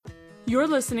You're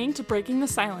listening to Breaking the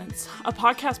Silence, a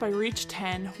podcast by Reach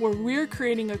 10, where we're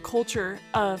creating a culture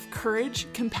of courage,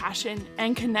 compassion,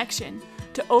 and connection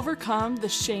to overcome the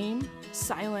shame,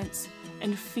 silence,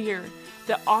 and fear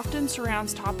that often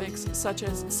surrounds topics such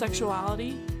as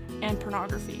sexuality and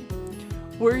pornography.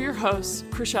 We're your hosts,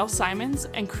 Chriselle Simons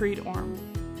and Creed Orm.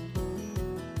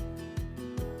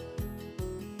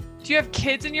 Do you have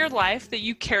kids in your life that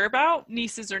you care about?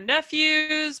 Nieces or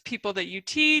nephews, people that you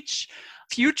teach,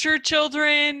 future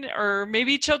children, or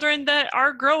maybe children that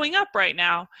are growing up right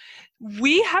now?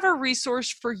 We have a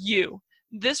resource for you.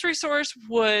 This resource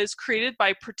was created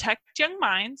by Protect Young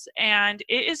Minds, and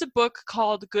it is a book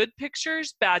called Good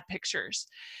Pictures, Bad Pictures.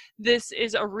 This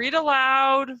is a read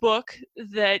aloud book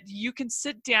that you can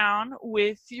sit down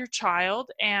with your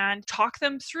child and talk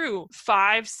them through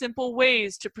 5 simple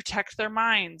ways to protect their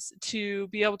minds, to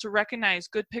be able to recognize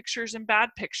good pictures and bad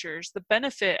pictures, the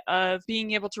benefit of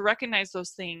being able to recognize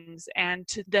those things and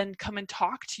to then come and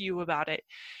talk to you about it.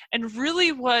 And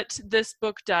really what this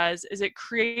book does is it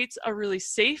creates a really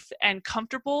safe and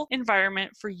comfortable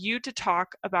environment for you to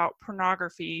talk about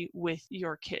pornography with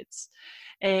your kids.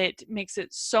 It makes it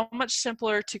so much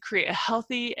simpler to create a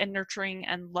healthy and nurturing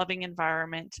and loving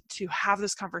environment to have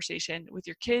this conversation with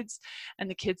your kids and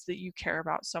the kids that you care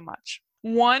about so much.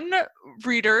 One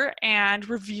reader and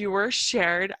reviewer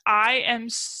shared, "I am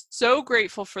so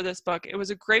grateful for this book. It was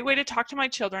a great way to talk to my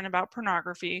children about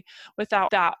pornography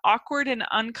without that awkward and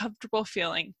uncomfortable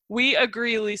feeling." We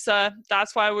agree, Lisa.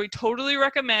 That's why we totally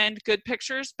recommend Good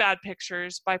Pictures, Bad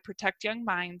Pictures by Protect Young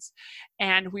Minds.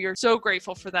 And we are so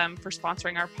grateful for them for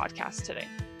sponsoring our podcast today.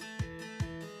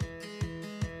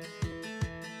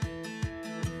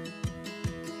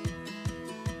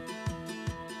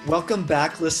 Welcome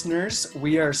back, listeners.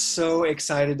 We are so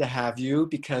excited to have you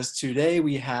because today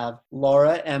we have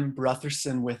Laura M.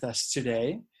 Brotherson with us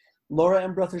today. Laura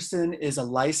M. Brotherson is a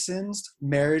licensed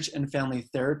marriage and family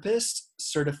therapist,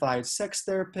 certified sex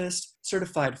therapist,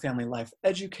 certified family life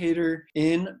educator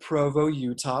in Provo,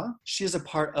 Utah. She is a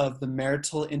part of the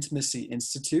Marital Intimacy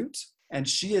Institute, and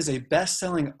she is a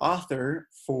best-selling author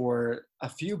for a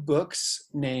few books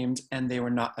named And They Were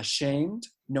Not Ashamed,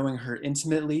 Knowing Her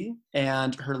Intimately,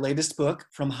 and her latest book,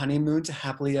 From Honeymoon to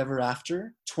Happily Ever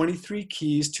After, 23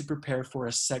 Keys to Prepare for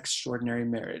a Sex-Extraordinary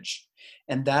Marriage.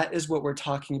 And that is what we're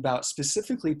talking about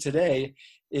specifically today,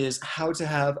 is how to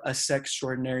have a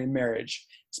sex-extraordinary marriage,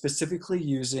 specifically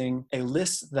using a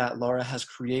list that Laura has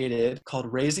created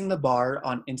called Raising the Bar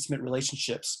on Intimate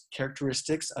Relationships,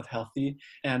 Characteristics of Healthy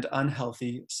and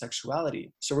Unhealthy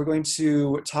Sexuality. So we're going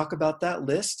to talk about that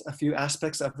list, a few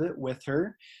aspects of it with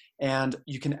her. And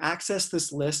you can access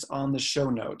this list on the show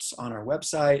notes on our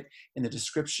website, in the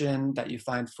description that you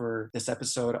find for this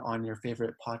episode on your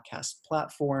favorite podcast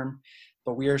platform.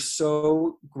 But we are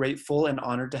so grateful and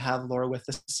honored to have Laura with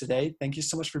us today. Thank you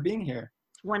so much for being here.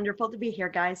 Wonderful to be here,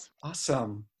 guys.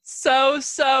 Awesome. So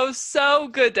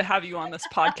good to have you on this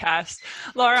podcast.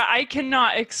 Laura, I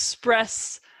cannot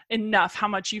express enough how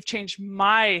much you've changed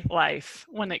my life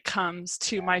when it comes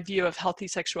to my view of healthy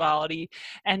sexuality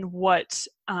and what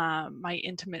my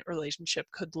intimate relationship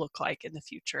could look like in the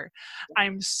future.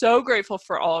 I'm so grateful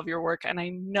for all of your work, and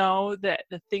I know that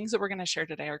the things that we're going to share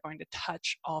today are going to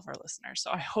touch all of our listeners.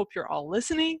 So I hope you're all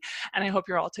listening, and I hope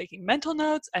you're all taking mental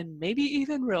notes and maybe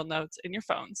even real notes in your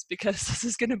phones, because this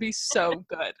is going to be so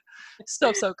good.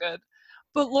 So good.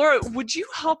 But Laura, would you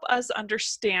help us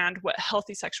understand what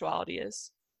healthy sexuality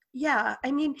is? Yeah,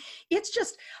 I mean, it's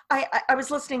just, I was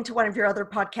listening to one of your other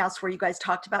podcasts where you guys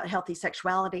talked about healthy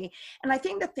sexuality. And I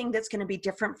think the thing that's going to be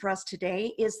different for us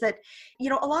today is that,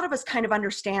 a lot of us kind of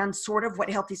understand sort of what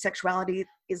healthy sexuality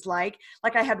is like.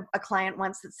 Like I had a client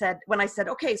once that said, when I said,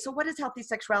 okay, so what is healthy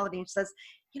sexuality? And she says,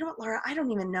 you know what, Laura, I don't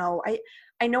even know.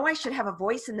 I know I should have a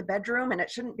voice in the bedroom and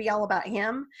it shouldn't be all about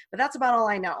him, but that's about all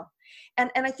I know.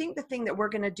 And I think the thing that we're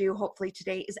going to do hopefully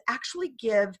today is actually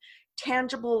give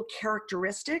tangible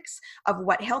characteristics of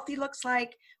what healthy looks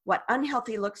like, what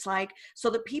unhealthy looks like, so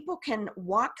that people can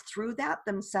walk through that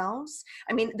themselves.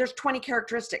 I mean, there's 20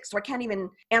 characteristics, so I can't even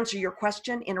answer your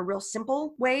question in a real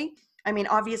simple way. I mean,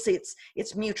 obviously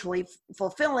it's mutually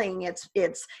fulfilling,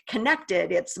 it's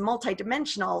connected, it's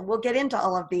multidimensional. We'll get into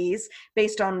all of these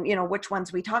based on, which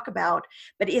ones we talk about,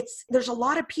 but there's a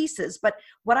lot of pieces. But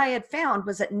what I had found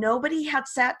was that nobody had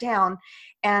sat down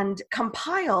and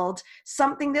compiled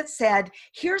something that said,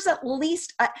 here's at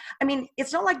least, I mean,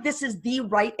 it's not like this is the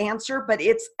right answer, but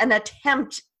it's an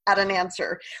attempt at an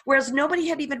answer, whereas nobody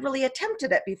had even really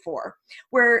attempted it before,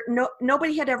 where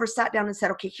nobody had ever sat down and said,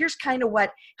 okay, here's kind of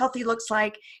what healthy looks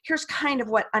like. Here's kind of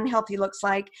what unhealthy looks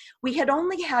like. We had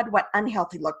only had what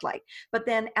unhealthy looked like. But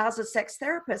then as a sex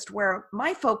therapist, where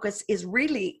my focus is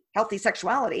really healthy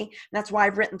sexuality, and that's why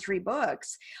I've written 3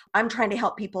 books, I'm trying to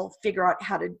help people figure out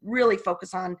how to really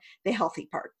focus on the healthy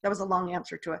part. That was a long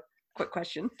answer to a quick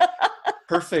question.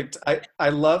 Perfect. I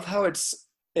love how it's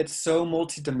so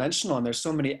multidimensional and there's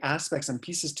so many aspects and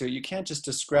pieces to it. You can't just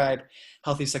describe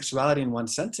healthy sexuality in one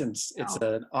sentence. No. It's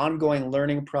an ongoing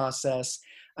learning process,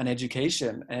 an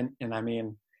education. And I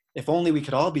mean, if only we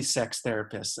could all be sex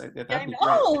therapists. I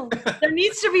know. There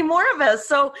needs to be more of us.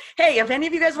 So, hey, if any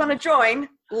of you guys want to join,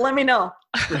 let me know.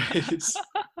 Right.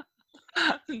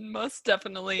 Most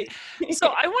definitely. So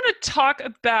I want to talk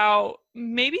about,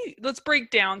 maybe let's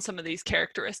break down some of these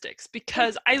characteristics,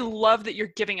 because I love that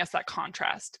you're giving us that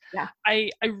contrast. Yeah. I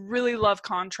really love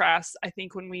contrast. I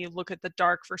think when we look at the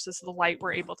dark versus the light,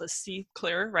 we're able to see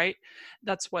clearer, right?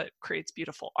 That's what creates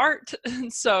beautiful art.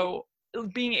 And so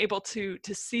being able to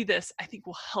see this, I think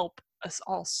will help us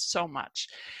all so much.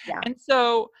 Yeah. And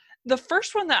so the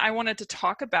first one that I wanted to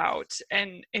talk about,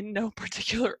 and in no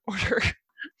particular order,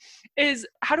 is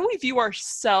how do we view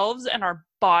ourselves and our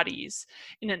bodies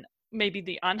in maybe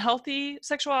the unhealthy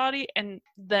sexuality, and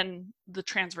then the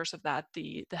transverse of that,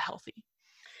 the healthy?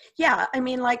 Yeah, I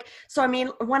mean,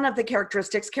 one of the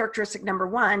characteristic number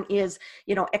 1 is,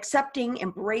 accepting,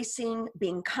 embracing,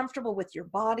 being comfortable with your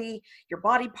body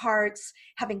parts,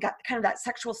 having got kind of that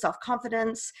sexual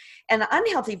self-confidence. And the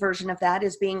unhealthy version of that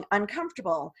is being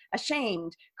uncomfortable,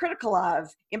 ashamed, critical of,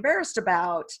 embarrassed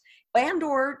about, and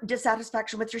or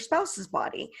dissatisfaction with your spouse's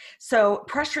body. So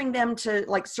pressuring them to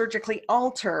surgically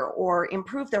alter or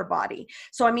improve their body.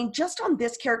 So, I mean, just on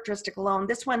this characteristic alone,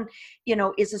 this one,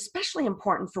 is especially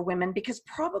important for women, because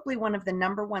probably one of the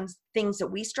number 1 things that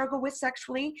we struggle with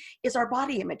sexually is our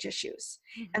body image issues.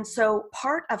 Mm-hmm. And so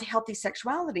part of healthy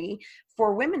sexuality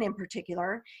for women in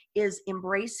particular is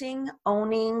embracing,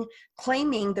 owning,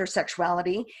 claiming their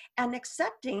sexuality, and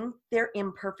accepting their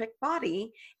imperfect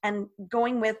body, and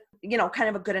going with, kind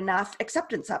of a good enough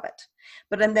acceptance of it.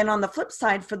 But and then on the flip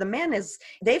side for the men is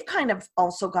they've kind of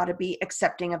also got to be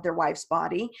accepting of their wife's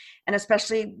body. And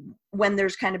especially when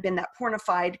there's kind of been that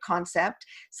pornified concept,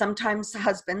 sometimes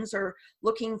husbands are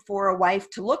looking for a wife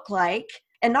to look like,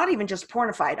 and not even just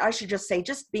pornified, I should just say,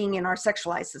 just being in our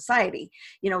sexualized society.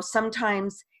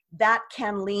 Sometimes that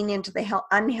can lean into the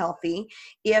unhealthy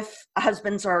if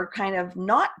husbands are kind of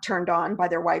not turned on by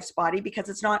their wife's body because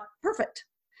it's not perfect.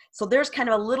 So there's kind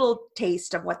of a little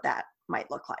taste of what that might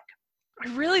look like.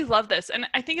 I really love this. And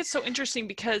I think it's so interesting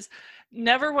because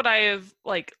never would I have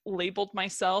labeled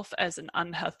myself as an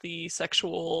unhealthy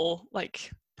sexual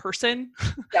person.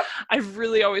 Yep. I've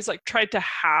really always tried to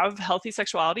have healthy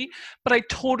sexuality, but I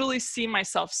totally see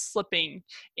myself slipping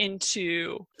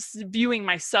into viewing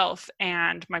myself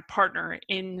and my partner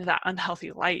in that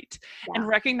unhealthy light. Yeah. And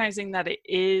recognizing that it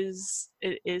is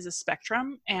a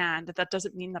spectrum, and that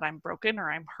doesn't mean that I'm broken or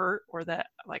I'm hurt or that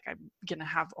I'm gonna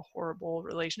have a horrible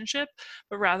relationship,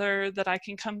 but rather that I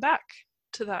can come back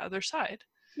to that other side.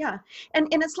 Yeah. And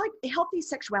it's healthy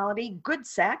sexuality, good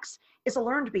sex is a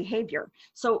learned behavior.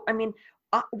 So, I mean,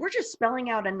 we're just spelling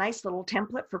out a nice little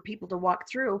template for people to walk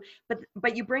through.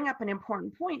 But you bring up an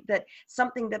important point, that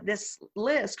something that this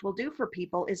list will do for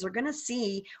people is they're going to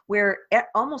see where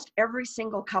almost every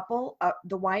single couple,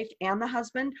 the wife and the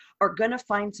husband, are going to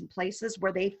find some places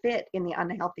where they fit in the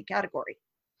unhealthy category.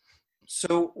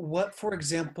 So what, for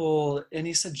example,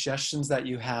 any suggestions that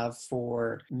you have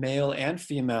for male and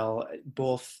female,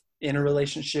 both in a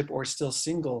relationship or still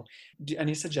single,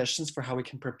 any suggestions for how we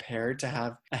can prepare to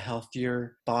have a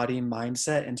healthier body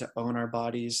mindset and to own our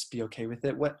bodies, be okay with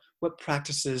it? What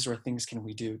practices or things can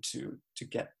we do to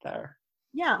get there?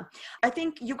 Yeah, I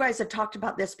think you guys have talked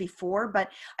about this before, but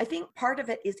I think part of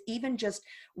it is even just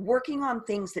working on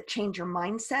things that change your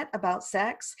mindset about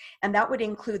sex. And that would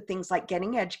include things like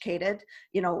getting educated,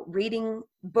 reading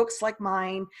books like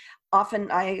mine.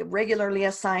 Often I regularly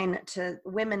assign to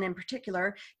women in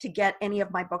particular to get any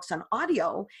of my books on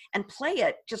audio and play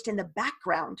it just in the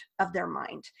background of their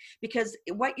mind. Because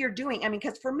what you're doing,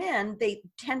 because for men, they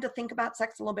tend to think about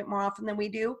sex a little bit more often than we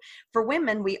do. For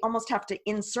women, we almost have to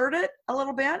insert it a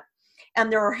little bit.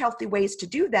 And there are healthy ways to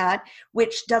do that,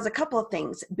 which does a couple of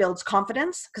things. Builds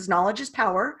confidence, because knowledge is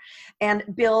power, and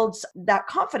builds that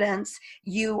confidence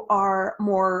you are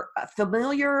more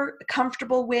familiar,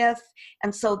 comfortable with.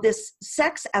 And so this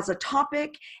sex as a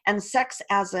topic and sex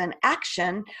as an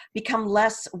action become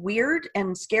less weird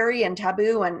and scary and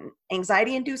taboo and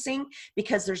anxiety inducing,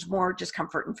 because there's more just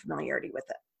comfort and familiarity with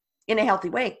it. in a healthy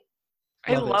way.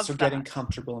 I Love it. love So that. getting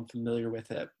comfortable and familiar with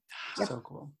it. Yep. So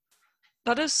cool.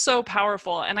 That is so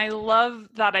powerful. And I love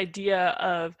that idea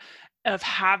of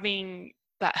having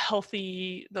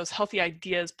those healthy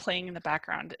ideas playing in the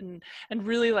background and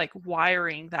really like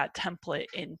wiring that template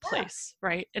in place,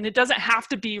 right? And it doesn't have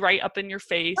to be right up in your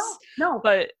face, No.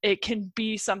 but it can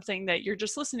be something that you're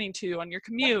just listening to on your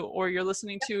commute, or you're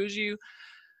listening to as you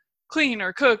clean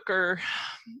or cook, or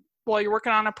while you're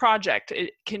working on a project.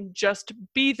 It can just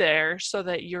be there so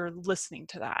that you're listening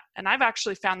to that. And I've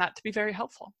actually found that to be very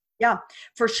helpful. Yeah,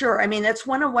 for sure. I mean, that's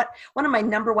one of my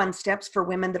number one steps for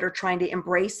women that are trying to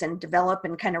embrace and develop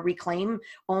and kind of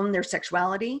own their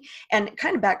sexuality. And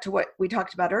kind of back to what we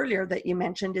talked about earlier that you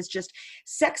mentioned is just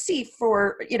sexy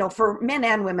for men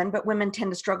and women, but women tend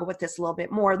to struggle with this a little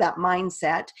bit more, that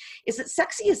mindset, is that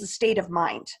sexy is a state of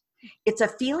mind. It's a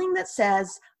feeling that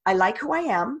says, I like who I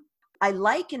am, I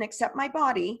like and accept my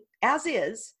body as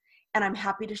is, and I'm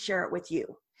happy to share it with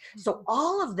you. So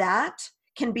all of that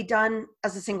can be done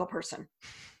as a single person.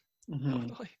 Mm-hmm.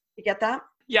 Totally. You get that?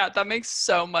 Yeah, that makes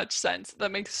so much sense.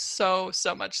 That makes so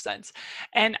much sense.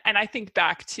 And I think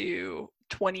back to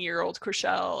 20-year-old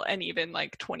Chriselle, and even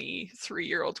like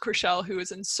 23-year-old Chriselle, who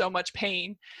was in so much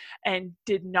pain and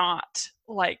did not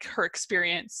like her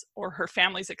experience or her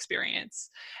family's experience.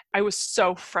 I was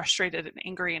so frustrated and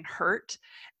angry and hurt.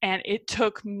 And it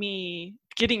took me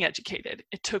getting educated.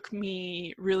 It took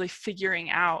me really figuring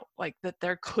out like that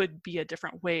there could be a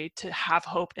different way to have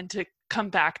hope and to come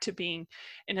back to being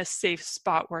in a safe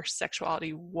spot where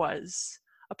sexuality was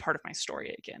a part of my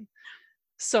story again.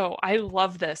 So I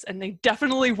love this, and they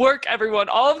definitely work, everyone.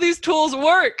 All of these tools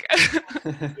work.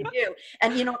 They do.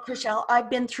 And Chriselle, I've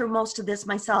been through most of this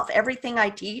myself. Everything I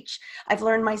teach, I've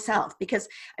learned myself, because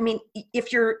I mean,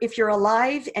 if you're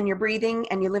alive and you're breathing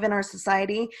and you live in our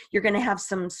society, you're going to have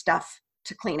some stuff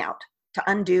to clean out, to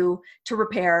undo, to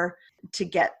repair, to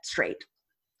get straight.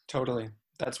 Totally.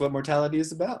 That's what mortality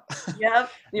is about.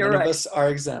 Yep, you're None right. of us are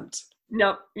exempt.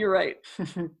 No, you're right.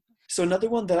 So another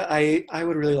one that I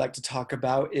would really like to talk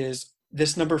about is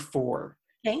this number 4.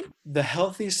 Okay. The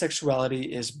healthy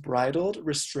sexuality is bridled,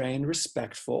 restrained,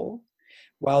 respectful,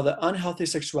 while the unhealthy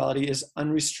sexuality is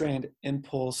unrestrained,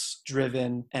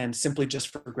 impulse-driven, and simply just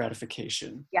for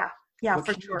gratification. Yeah, what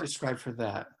for can sure. you describe for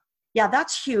that? Yeah,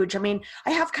 that's huge. I mean,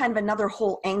 I have kind of another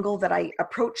whole angle that I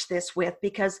approach this with,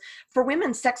 because for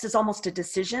women, sex is almost a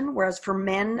decision, whereas for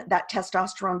men, that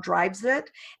testosterone drives it.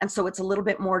 And so it's a little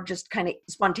bit more just kind of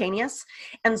spontaneous.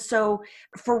 And so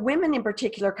for women in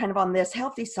particular, kind of on this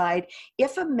healthy side,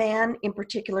 if a man in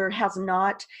particular has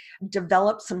not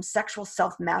developed some sexual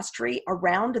self-mastery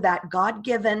around that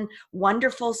God-given,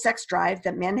 wonderful sex drive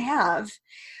that men have,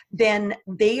 then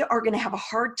they are going to have a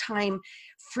hard time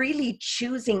freely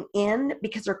choosing in,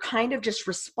 because they're kind of just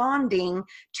responding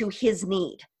to his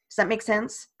need. Does that make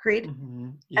sense, Creed? Mm-hmm.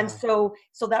 Yeah. And so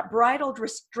that bridled,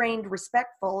 restrained,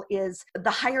 respectful is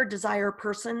the higher desire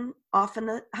person, often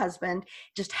the husband,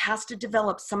 just has to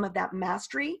develop some of that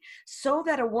mastery, so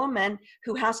that a woman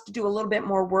who has to do a little bit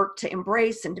more work to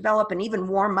embrace and develop and even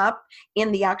warm up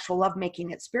in the actual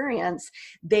lovemaking experience,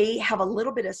 they have a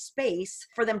little bit of space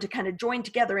for them to kind of join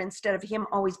together instead of him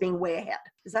always being way ahead.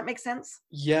 Does that make sense?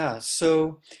 Yeah.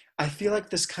 So I feel like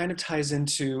this kind of ties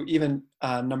into even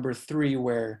number 3,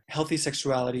 where healthy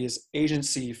sexuality is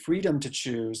agency, freedom to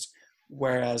choose,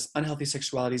 whereas unhealthy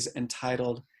sexuality is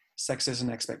entitled, sex is an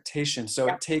expectation. So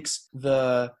Yep. It takes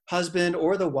the husband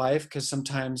or the wife, because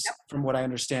sometimes, Yep. from what I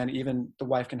understand, even the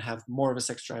wife can have more of a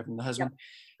sex drive than the husband.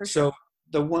 For So sure.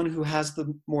 the one who has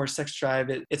the more sex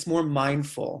drive, it's more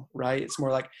mindful, right? It's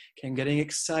more like, okay, I'm getting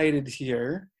excited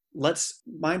here. Let's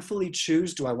mindfully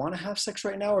choose, do I want to have sex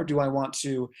right now, or do I want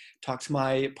to talk to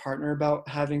my partner about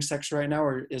having sex right now,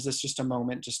 or is this just a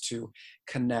moment just to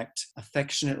connect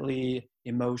affectionately,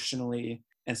 emotionally,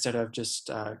 instead of just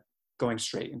going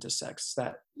straight into sex? Is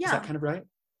that kind of right?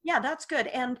 Yeah, that's good.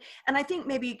 And I think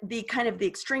maybe the kind of the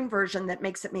extreme version that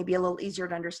makes it maybe a little easier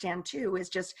to understand too is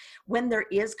just when there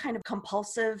is kind of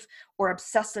compulsive or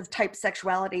obsessive type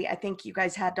sexuality. I think you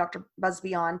guys had Dr.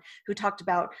 Busby on, who talked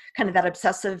about kind of that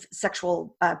obsessive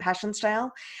sexual passion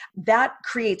style. That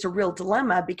creates a real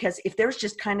dilemma, because if there's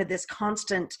just kind of this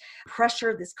constant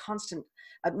pressure, this constant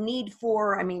need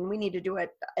for, I mean, we need to do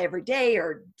it every day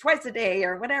or twice a day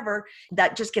or whatever,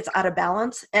 that just gets out of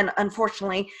balance. And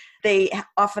unfortunately, they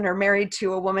often are married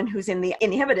to a woman who's in the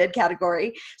inhibited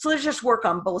category. So there's just work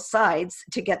on both sides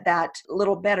to get that a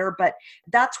little better. But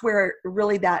that's where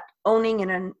really that owning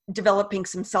and developing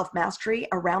some self-mastery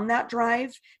around that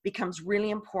drive becomes really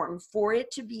important for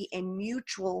it to be a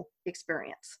mutual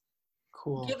experience.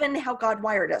 Cool. Given how God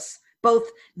wired us, both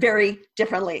very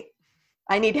differently.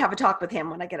 I need to have a talk with him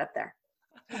when I get up there.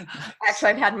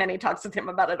 Actually, I've had many talks with him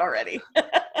about it already.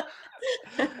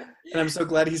 And I'm so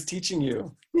glad he's teaching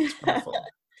you. It's wonderful.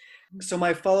 So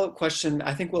my follow-up question,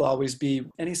 I think, will always be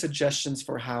any suggestions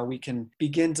for how we can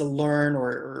begin to learn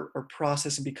or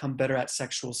process and become better at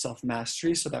sexual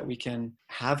self-mastery so that we can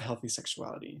have healthy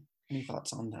sexuality. Any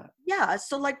thoughts on that? Yeah.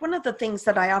 So like one of the things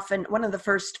that one of the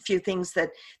first few things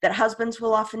that husbands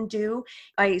will often do,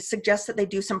 I suggest that they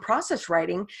do some process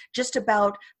writing just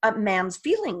about a man's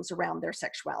feelings around their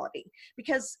sexuality.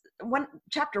 Because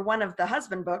chapter 1 of the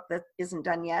husband book that isn't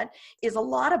done yet is a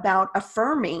lot about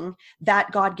affirming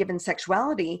that God-given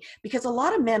sexuality, because a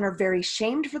lot of men are very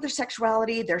shamed for their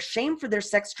sexuality. They're shamed for their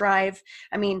sex drive.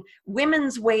 I mean,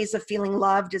 women's ways of feeling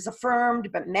loved is affirmed,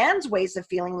 but man's ways of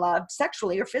feeling loved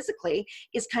sexually or physically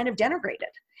is kind of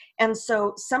denigrated. And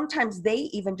so sometimes they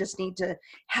even just need to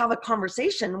have a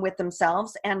conversation with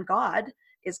themselves and God,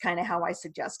 is kind of how I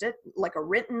suggest it, like a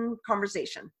written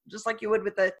conversation, just like you would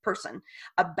with a person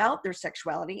about their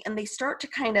sexuality. And they start to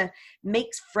kind of make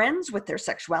friends with their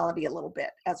sexuality a little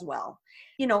bit as well.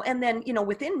 And then,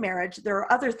 within marriage, there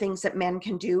are other things that men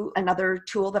can do. Another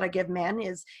tool that I give men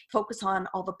is focus on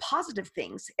all the positive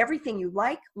things, everything you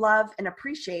like, love, and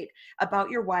appreciate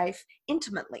about your wife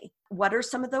intimately. What are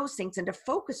some of those things? And to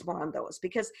focus more on those,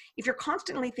 because if you're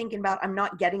constantly thinking about, I'm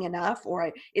not getting enough,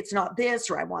 or it's not this,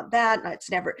 or I want that, and it's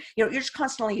never, you're just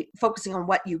constantly focusing on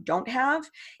what you don't have.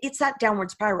 It's that downward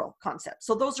spiral concept.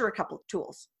 So those are a couple of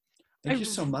tools. Thank you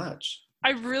so much.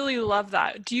 I really love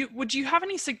that. Would you have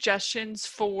any suggestions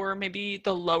for maybe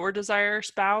the lower desire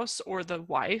spouse or the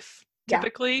wife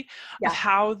typically of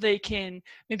how they can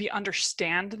maybe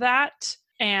understand that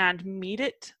and meet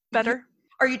it better?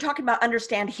 Are you talking about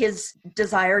understand his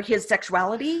desire, his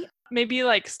sexuality? Maybe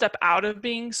like step out of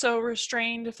being so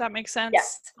restrained, if that makes sense.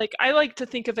 Yes. Like I like to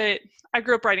think of it, I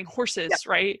grew up riding horses,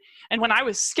 right? And when I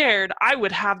was scared, I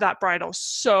would have that bridle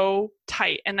so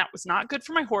tight, and that was not good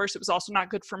for my horse. It was also not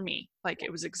good for me. Like it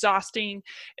was exhausting.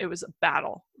 It was a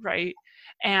battle, right?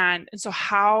 And so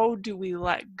how do we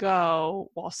let go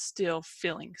while still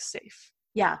feeling safe?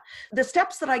 Yeah. The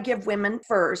steps that I give women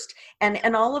first,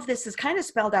 and all of this is kind of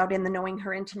spelled out in the Knowing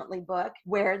Her Intimately book,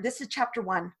 where this is chapter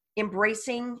 1,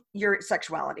 embracing your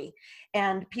sexuality.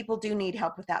 And people do need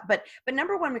help with that. But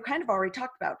number 1, we kind of already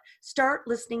talked about, start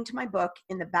listening to my book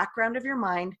in the background of your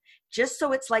mind, just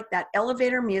so it's like that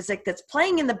elevator music that's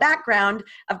playing in the background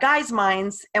of guys'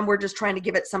 minds, and we're just trying to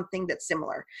give it something that's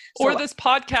similar. Or this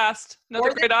podcast,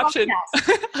 another great option.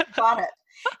 Got it.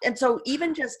 And so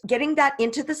even just getting that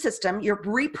into the system, you're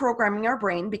reprogramming our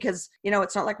brain, because,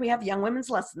 it's not like we have young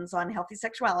women's lessons on healthy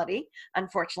sexuality,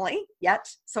 unfortunately, yet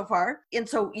so far. And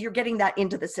so you're getting that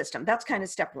into the system. That's kind of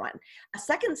step 1. A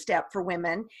second step for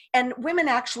women, and women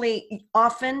actually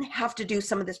often have to do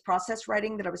some of this process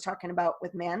writing that I was talking about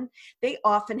with men. They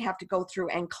often have to go through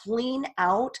and clean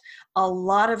out a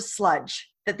lot of sludge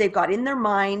that they've got in their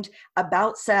mind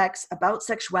about sex, about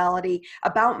sexuality,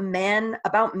 about men,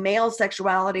 about male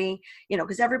sexuality,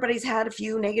 because everybody's had a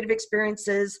few negative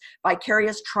experiences,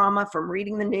 vicarious trauma from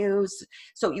reading the news.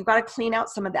 So you've got to clean out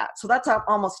some of that. So that's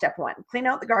almost step 1. Clean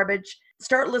out the garbage,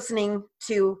 start listening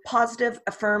to positive,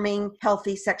 affirming,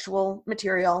 healthy sexual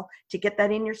material to get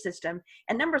that in your system.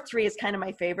 And number 3 is kind of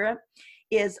my favorite,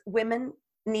 is women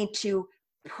need to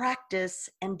practice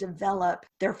and develop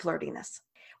their flirtiness.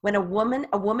 When a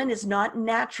woman is not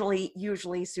naturally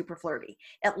usually super flirty,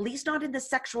 at least not in the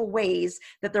sexual ways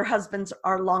that their husbands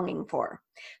are longing for.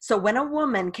 So when a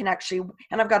woman can actually,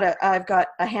 and I've got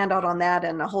a handout on that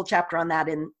and a whole chapter on that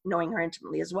in Knowing Her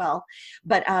Intimately as well.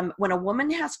 But when a woman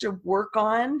has to work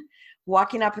on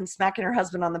walking up and smacking her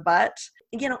husband on the butt,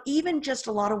 even just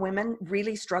a lot of women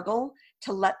really struggle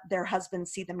to let their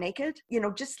husbands see them naked,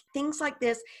 just things like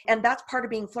this. And that's part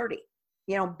of being flirty.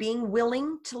 Being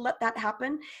willing to let that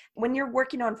happen. When you're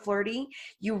working on flirty,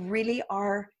 you really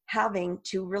are having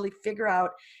to really figure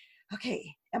out,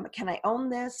 okay, can I own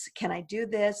this? Can I do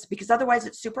this? Because otherwise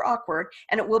it's super awkward,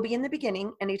 and it will be in the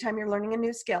beginning, anytime you're learning a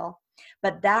new skill.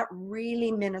 But that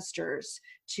really ministers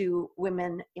to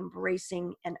women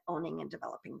embracing and owning and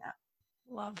developing that.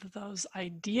 Love those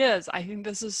ideas. I think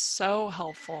this is so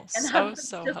helpful. And so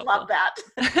just helpful. Love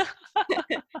that.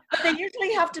 But they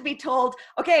usually have to be told,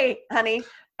 okay, honey,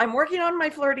 I'm working on my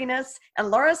flirtiness, and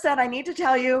Laura said I need to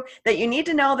tell you that you need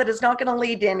to know that it's not going to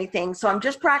lead to anything. So I'm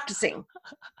just practicing.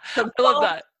 So I love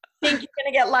that. Think you're going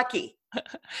to get lucky.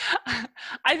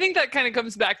 I think that kind of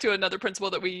comes back to another principle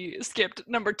that we skipped,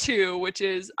 number 2, which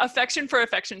is affection for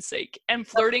affection's sake and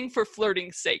flirting for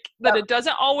flirting's sake. That it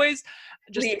doesn't always,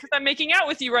 just because I'm making out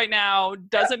with you right now,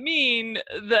 doesn't mean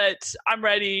that I'm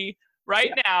ready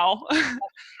right now.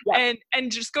 Yeah.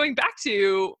 And just going back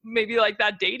to maybe like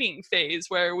that dating phase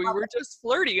where we were just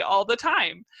flirty all the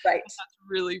time. Right. That's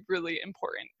really, really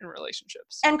important in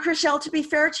relationships. And Chriselle, to be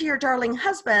fair to your darling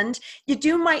husband,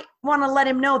 you might want to let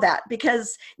him know that,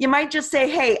 because you might just say,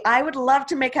 hey, I would love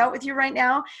to make out with you right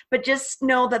now, but just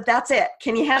know that that's it.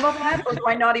 Can you handle that? Or do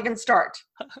I not even start?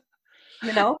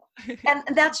 You know? And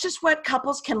that's just what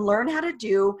couples can learn how to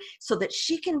do, so that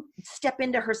she can step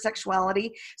into her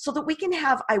sexuality, so that we can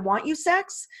have I want you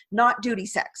sex, not duty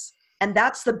sex. And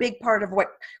that's the big part of what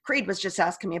Creed was just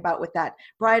asking me about with that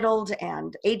bridled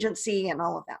and agency and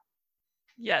all of that.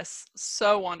 Yes,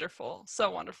 so wonderful.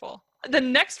 So wonderful. The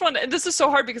next one, and this is so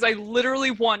hard because I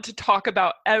literally want to talk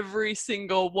about every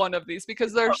single one of these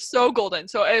because they're so golden.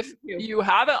 So if you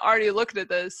haven't already looked at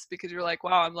this because you're like,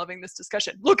 wow, I'm loving this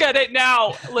discussion, look at it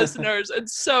now, listeners.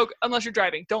 It's so, unless you're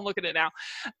driving, don't look at it now.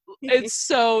 It's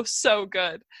so, so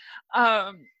good.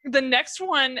 The next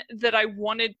one that I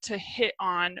wanted to hit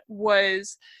on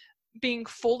was being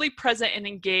fully present and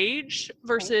engaged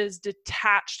versus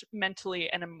detached mentally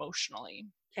and emotionally.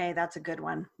 Okay, that's a good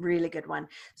one. Really good one.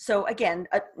 So again,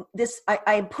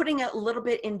 I'm putting it a little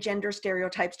bit in gender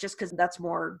stereotypes just because that's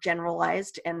more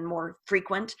generalized and more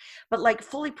frequent. But like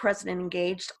fully present and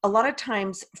engaged, a lot of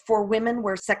times for women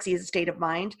where sexy is a state of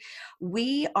mind,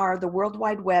 we are the World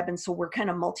Wide Web. And so we're kind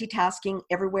of multitasking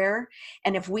everywhere.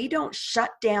 And if we don't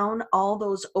shut down all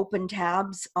those open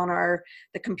tabs on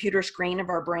the computer screen of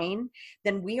our brain,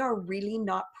 then we are really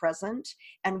not present.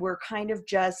 And we're kind of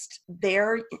just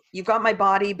there. You've got my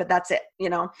body, but that's it, you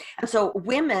know? And so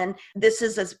women, this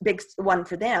is a big one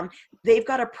for them. They've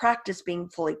got to practice being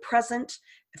fully present,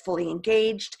 fully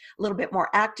engaged, a little bit more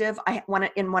active.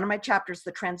 In one of my chapters,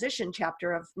 the transition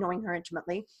chapter of Knowing Her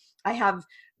Intimately, I have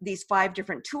these 5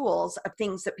 different tools of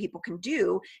things that people can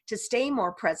do to stay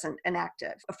more present and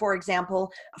active. For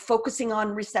example, focusing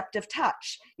on receptive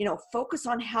touch, focus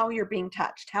on how you're being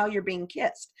touched, how you're being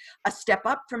kissed. A step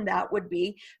up from that would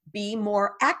be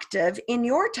more active in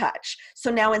your touch. So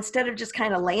now instead of just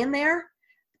kind of laying there,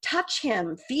 touch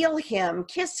him, feel him,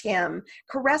 kiss him,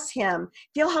 caress him,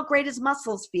 feel how great his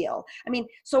muscles feel. I mean,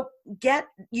 so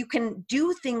you can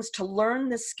do things to learn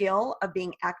the skill of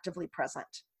being actively present.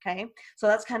 Okay. So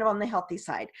that's kind of on the healthy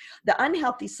side. The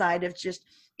unhealthy side of just,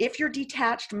 if you're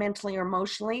detached mentally or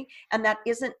emotionally, and that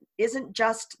isn't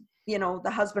just, the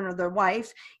husband or the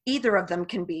wife, either of them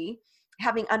can be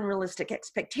having unrealistic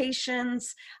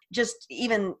expectations, just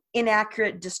even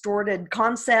inaccurate, distorted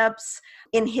concepts,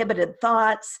 inhibited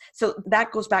thoughts. So that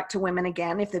goes back to women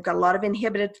again. If they've got a lot of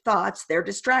inhibited thoughts, they're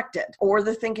distracted, or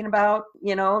they're thinking about,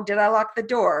 did I lock the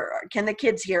door? Can the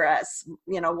kids hear us?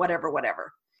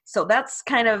 Whatever. So that's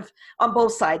kind of on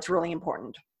both sides really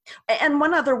important. And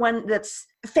one other one that's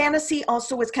fantasy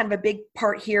also is kind of a big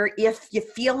part here. If you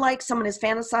feel like someone is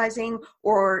fantasizing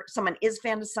or someone is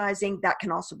fantasizing, that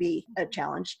can also be a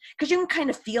challenge, because you can kind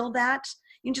of feel that.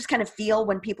 You can just kind of feel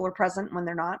when people are present, when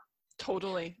they're not.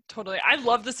 Totally. I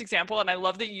love this example, and I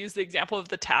love that you use the example of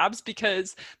the tabs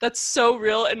because that's so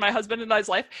real in my husband and I's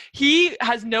life. He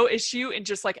has no issue in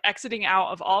just like exiting out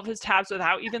of all of his tabs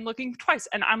without even looking twice.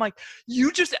 And I'm like,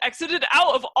 you just exited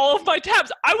out of all of my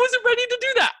tabs. I wasn't ready to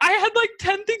do that. I had like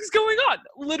 10 things going on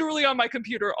literally on my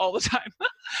computer all the time.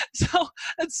 So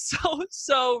it's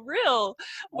so real,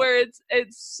 where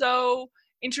it's so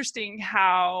interesting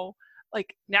how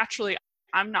like naturally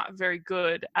I'm not very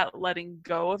good at letting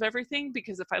go of everything,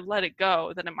 because if I let it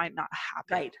go, then it might not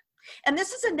happen. Right. And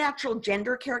this is a natural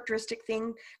gender characteristic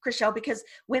thing, Chriselle, because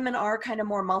women are kind of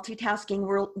more multitasking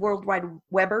worldwide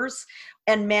webbers,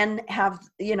 and men have,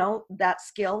 that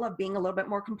skill of being a little bit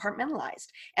more compartmentalized.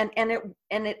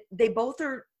 And they both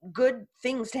are good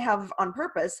things to have on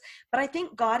purpose. But I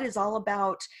think God is all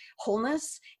about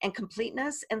wholeness and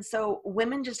completeness. And so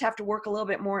women just have to work a little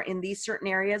bit more in these certain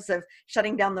areas of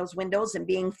shutting down those windows and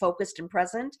being focused and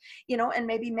present, and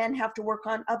maybe men have to work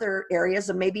on other areas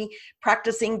of maybe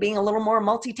practicing being a little more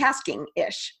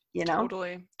multitasking-ish.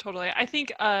 Totally. I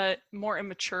think a more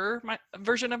immature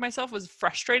version of myself was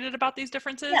frustrated about these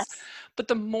differences. Yes. But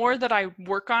the more that I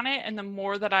work on it and the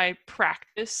more that I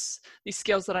practice these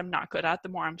skills that I'm not good at, the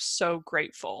more I'm so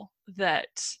grateful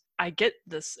that I get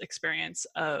this experience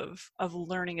of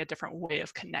learning a different way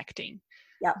of connecting.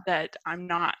 Yeah. That I'm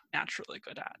not naturally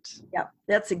good at. Yeah,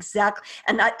 that's exactly.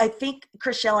 And I think,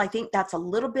 Chriselle, I think that's a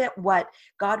little bit what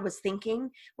God was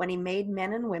thinking when he made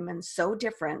men and women so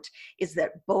different, is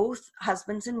that both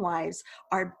husbands and wives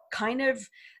are kind of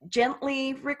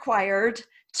gently required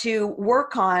to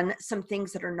work on some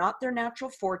things that are not their natural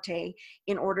forte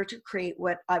in order to create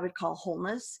what I would call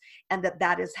wholeness. And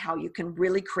that is how you can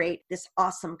really create this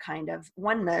awesome kind of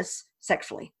oneness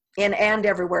sexually. and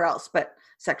everywhere else, but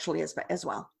sexually as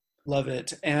well. Love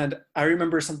it. And I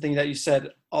remember something that you said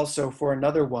also for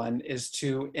another one is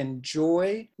to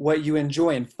enjoy what you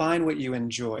enjoy and find what you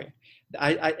enjoy.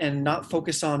 And not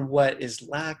focus on what is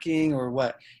lacking or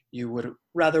what you would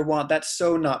rather want. That's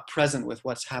so not present with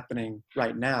what's happening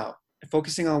right now.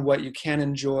 Focusing on what you can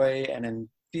enjoy and then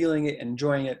feeling it,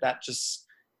 enjoying it, that just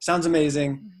sounds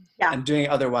amazing. Yeah. And doing it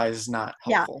otherwise is not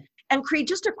helpful. Yeah. And Creed,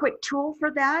 just a quick tool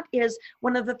for that is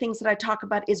one of the things that I talk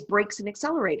about is breaks and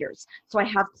accelerators. So I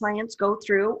have clients go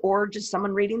through, or just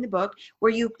someone reading the book,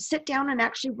 where you sit down and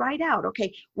actually write out,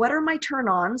 okay, what are my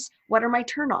turn-ons? What are my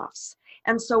turn-offs?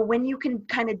 And so when you can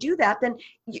kind of do that, then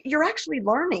you're actually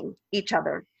learning each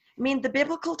other. I mean, the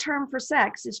biblical term for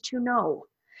sex is to know.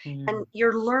 And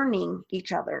you're learning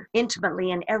each other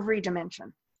intimately in every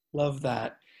dimension. Love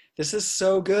that. This is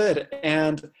so good.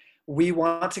 And we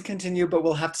want to continue, but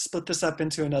we'll have to split this up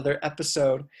into another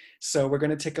episode. So we're going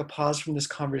to take a pause from this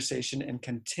conversation and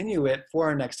continue it for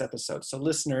our next episode. So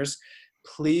listeners,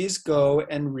 please go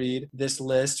and read this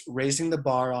list, Raising the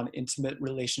Bar on Intimate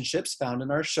Relationships, found in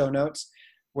our show notes.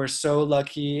 We're so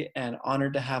lucky and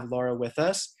honored to have Laura with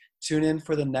us. Tune in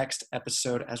for the next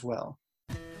episode as well.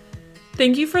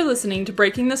 Thank you for listening to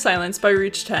Breaking the Silence by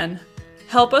Reach 10.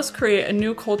 Help us create a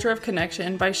new culture of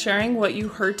connection by sharing what you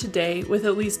heard today with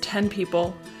at least 10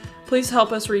 people. Please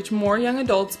help us reach more young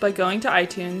adults by going to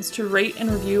iTunes to rate and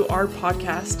review our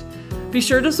podcast. Be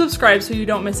sure to subscribe so you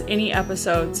don't miss any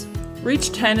episodes.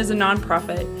 Reach 10 is a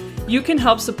nonprofit. You can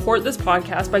help support this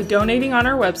podcast by donating on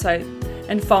our website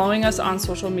and following us on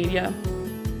social media.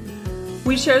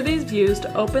 We share these views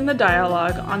to open the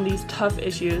dialogue on these tough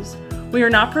issues. We are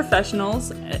not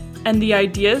professionals, and the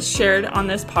ideas shared on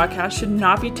this podcast should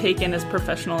not be taken as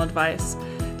professional advice.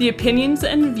 The opinions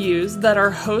and views that our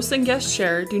hosts and guests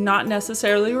share do not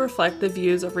necessarily reflect the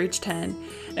views of Reach 10,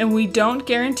 and we don't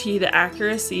guarantee the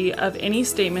accuracy of any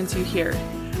statements you hear.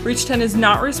 Reach 10 is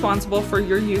not responsible for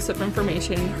your use of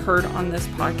information heard on this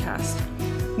podcast.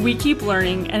 We keep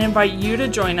learning and invite you to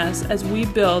join us as we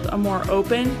build a more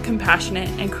open, compassionate,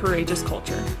 and courageous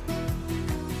culture.